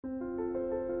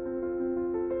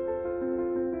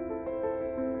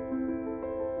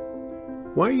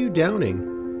Why are you doubting?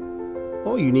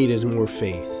 All you need is more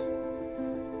faith.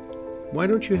 Why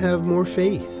don't you have more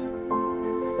faith?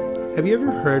 Have you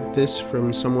ever heard this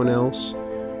from someone else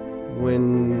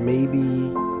when maybe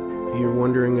you're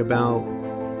wondering about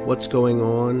what's going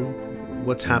on,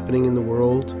 what's happening in the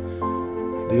world,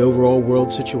 the overall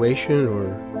world situation, or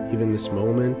even this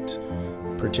moment,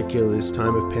 particularly this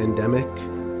time of pandemic,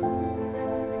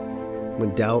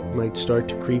 when doubt might start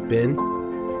to creep in?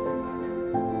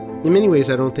 In many ways,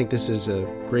 I don't think this is a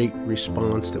great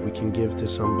response that we can give to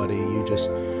somebody. You just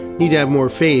need to have more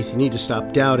faith. You need to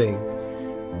stop doubting.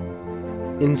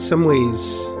 In some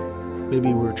ways,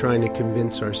 maybe we're trying to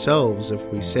convince ourselves if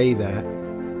we say that.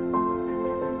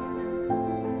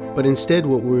 But instead,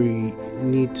 what we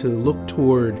need to look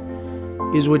toward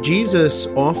is what Jesus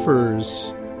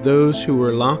offers those who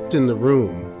are locked in the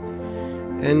room.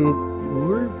 And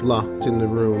we're locked in the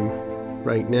room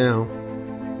right now.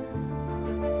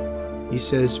 He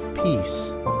says,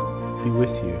 peace be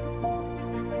with you.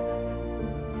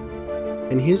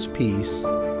 And his peace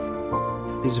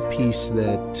is a peace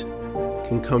that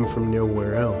can come from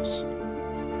nowhere else.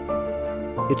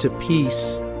 It's a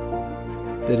peace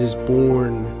that is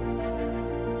born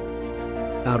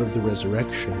out of the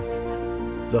resurrection,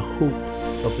 the hope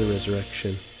of the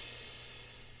resurrection.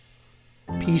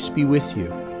 Peace be with you.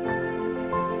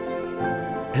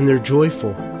 And they're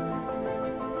joyful,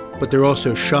 but they're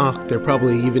also shocked. They're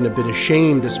probably even a bit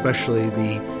ashamed, especially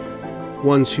the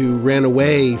ones who ran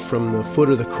away from the foot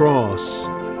of the cross.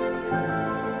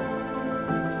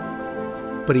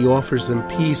 But he offers them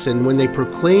peace, and when they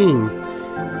proclaim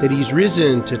that he's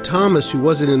risen to Thomas, who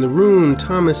wasn't in the room,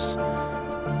 Thomas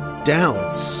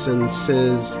doubts and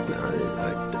says,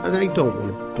 I don't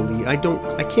want to believe, I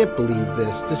can't believe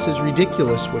this. This is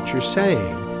ridiculous what you're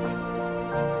saying.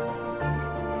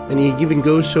 And he even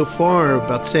goes so far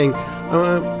about saying, I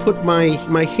want to put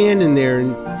my hand in there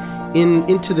and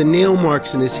into the nail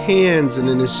marks in his hands and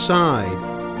in his side.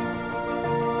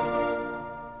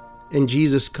 And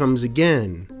Jesus comes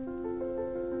again.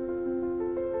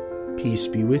 Peace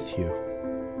be with you.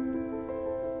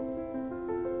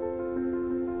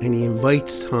 And he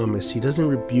invites Thomas. He doesn't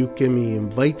rebuke him. He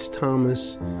invites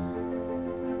Thomas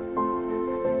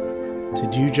to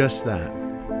do just that.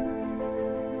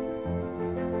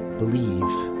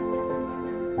 Believe.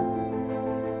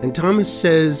 And Thomas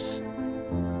says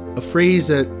a phrase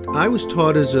that I was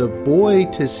taught as a boy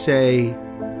to say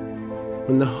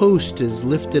when the host is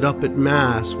lifted up at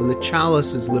Mass, when the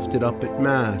chalice is lifted up at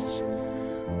Mass,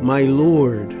 my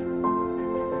Lord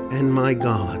and my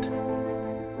God,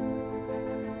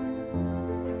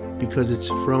 because it's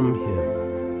from him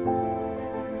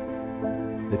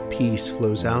that peace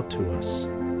flows out to us.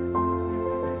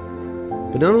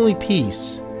 But not only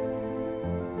peace,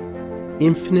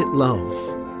 infinite love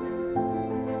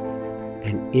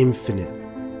and infinite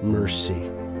mercy.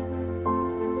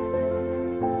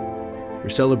 We're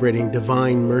celebrating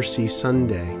Divine Mercy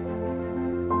Sunday.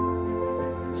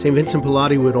 St. Vincent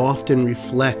Pallotti would often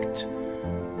reflect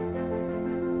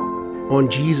on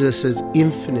Jesus as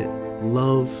infinite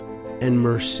love and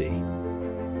mercy.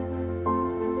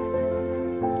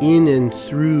 In and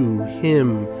through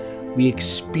him, we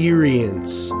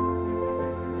experience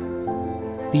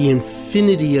the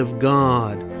infinity of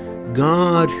God,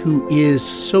 God who is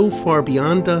so far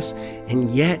beyond us and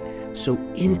yet so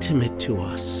intimate to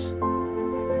us,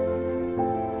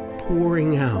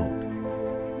 pouring out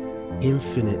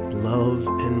infinite love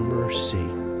and mercy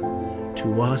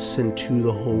to us and to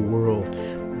the whole world.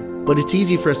 But it's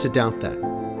easy for us to doubt that.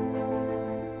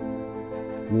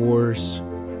 Wars,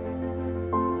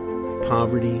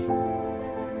 poverty,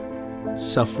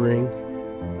 suffering,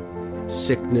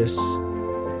 sickness,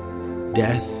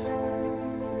 death,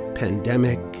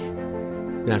 pandemic,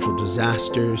 natural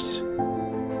disasters.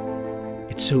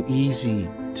 It's so easy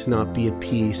to not be at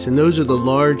peace. And those are the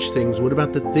large things. What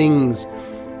about the things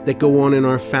that go on in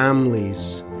our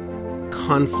families?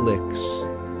 Conflicts,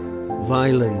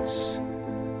 violence,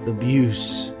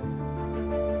 abuse,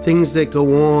 things that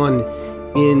go on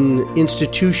in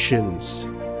institutions,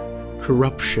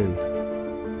 corruption,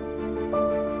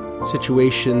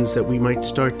 situations that we might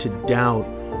start to doubt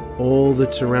all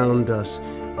that's around us,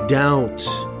 doubt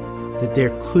that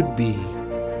there could be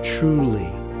truly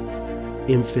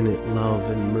infinite love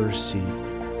and mercy.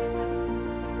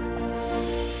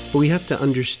 But we have to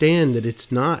understand that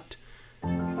it's not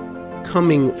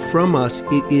coming from us,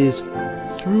 it is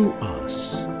through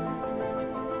us.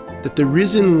 That the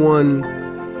risen one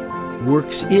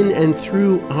works in and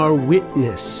through our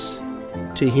witness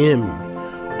to him,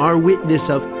 our witness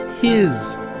of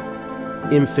his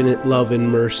infinite love and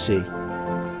mercy,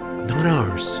 not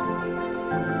ours,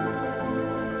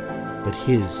 but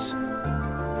His.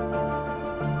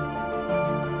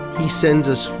 He sends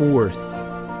us forth.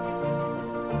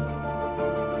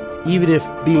 Even if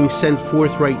being sent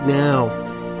forth right now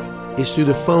is through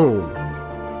the phone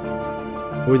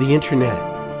or the internet,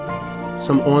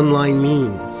 some online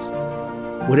means,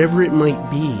 whatever it might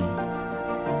be.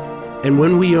 And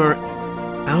when we are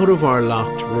out of our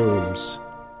locked rooms,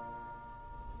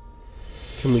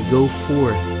 can we go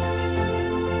forth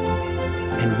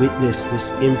and witness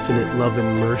this infinite love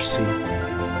and mercy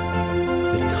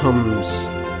that comes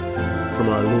from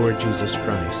our Lord Jesus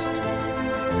Christ?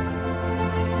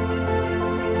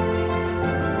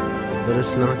 Let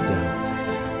us not doubt.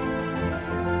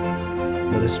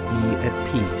 Let us be at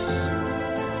peace,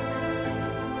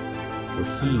 for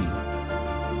He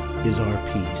is our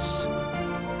peace.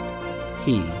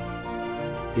 He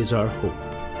is our hope,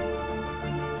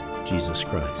 Jesus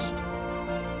Christ.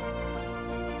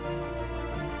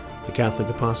 The Catholic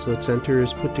Apostolate Center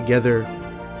has put together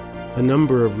a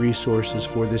number of resources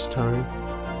for this time.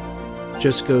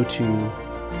 Just go to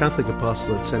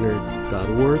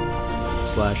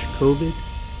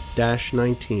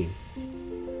CatholicApostolateCenter.org/COVID-19.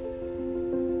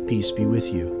 Peace be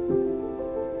with you.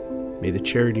 May the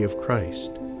charity of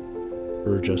Christ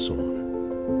urge us on.